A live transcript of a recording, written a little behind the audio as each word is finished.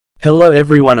Hello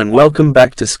everyone and welcome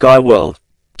back to Sky World.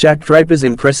 Jack Draper's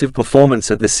impressive performance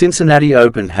at the Cincinnati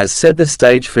Open has set the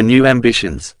stage for new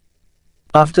ambitions.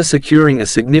 After securing a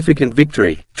significant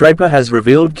victory, Draper has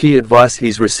revealed key advice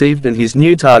he's received and his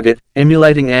new target,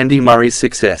 emulating Andy Murray's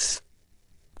success.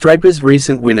 Draper's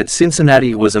recent win at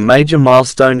Cincinnati was a major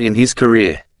milestone in his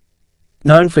career.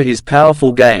 Known for his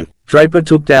powerful game, Draper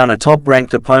took down a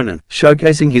top-ranked opponent,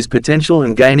 showcasing his potential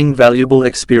and gaining valuable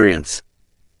experience.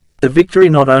 The victory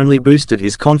not only boosted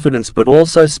his confidence but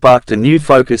also sparked a new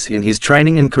focus in his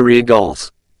training and career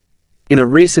goals. In a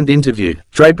recent interview,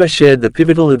 Draper shared the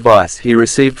pivotal advice he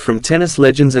received from tennis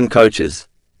legends and coaches.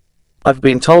 "I've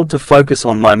been told to focus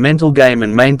on my mental game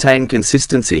and maintain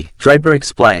consistency," Draper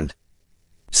explained.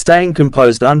 "Staying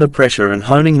composed under pressure and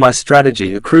honing my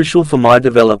strategy are crucial for my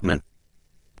development.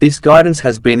 This guidance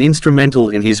has been instrumental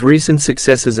in his recent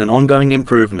successes and ongoing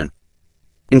improvement."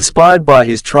 Inspired by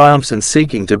his triumphs and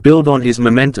seeking to build on his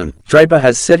momentum, Draper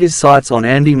has set his sights on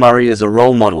Andy Murray as a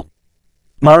role model.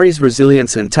 "Murray's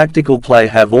resilience and tactical play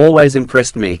have always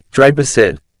impressed me," Draper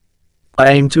said.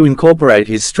 "I aim to incorporate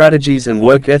his strategies and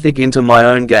work ethic into my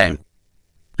own game.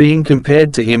 Being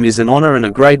compared to him is an honor and a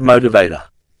great motivator."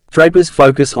 Draper's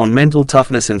focus on mental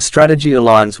toughness and strategy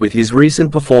aligns with his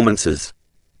recent performances.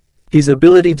 His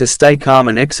ability to stay calm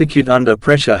and execute under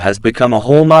pressure has become a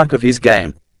hallmark of his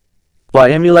game.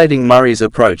 By emulating Murray's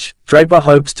approach, Draper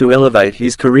hopes to elevate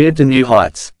his career to new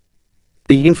heights.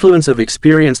 The influence of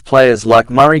experienced players like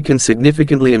Murray can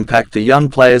significantly impact a young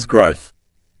player's growth.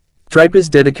 Draper's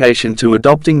dedication to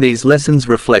adopting these lessons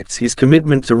reflects his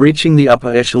commitment to reaching the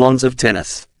upper echelons of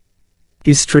tennis.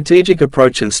 His strategic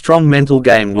approach and strong mental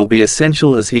game will be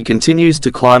essential as he continues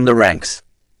to climb the ranks.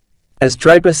 As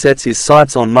Draper sets his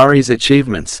sights on Murray's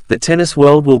achievements, the tennis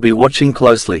world will be watching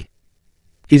closely.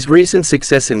 His recent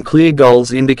success and clear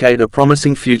goals indicate a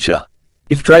promising future.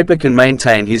 If Draper can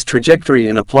maintain his trajectory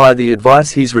and apply the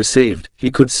advice he's received,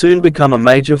 he could soon become a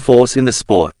major force in the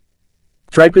sport.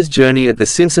 Draper's journey at the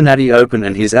Cincinnati Open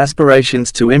and his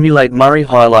aspirations to emulate Murray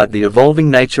highlight the evolving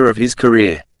nature of his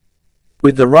career.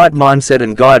 With the right mindset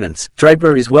and guidance,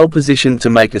 Draper is well positioned to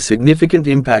make a significant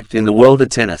impact in the world of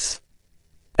tennis.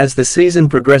 As the season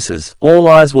progresses, all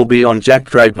eyes will be on Jack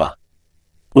Draper.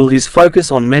 Will his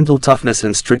focus on mental toughness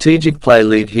and strategic play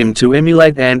lead him to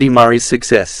emulate Andy Murray's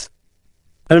success?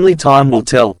 Only time will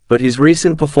tell, but his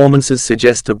recent performances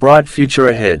suggest a bright future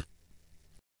ahead.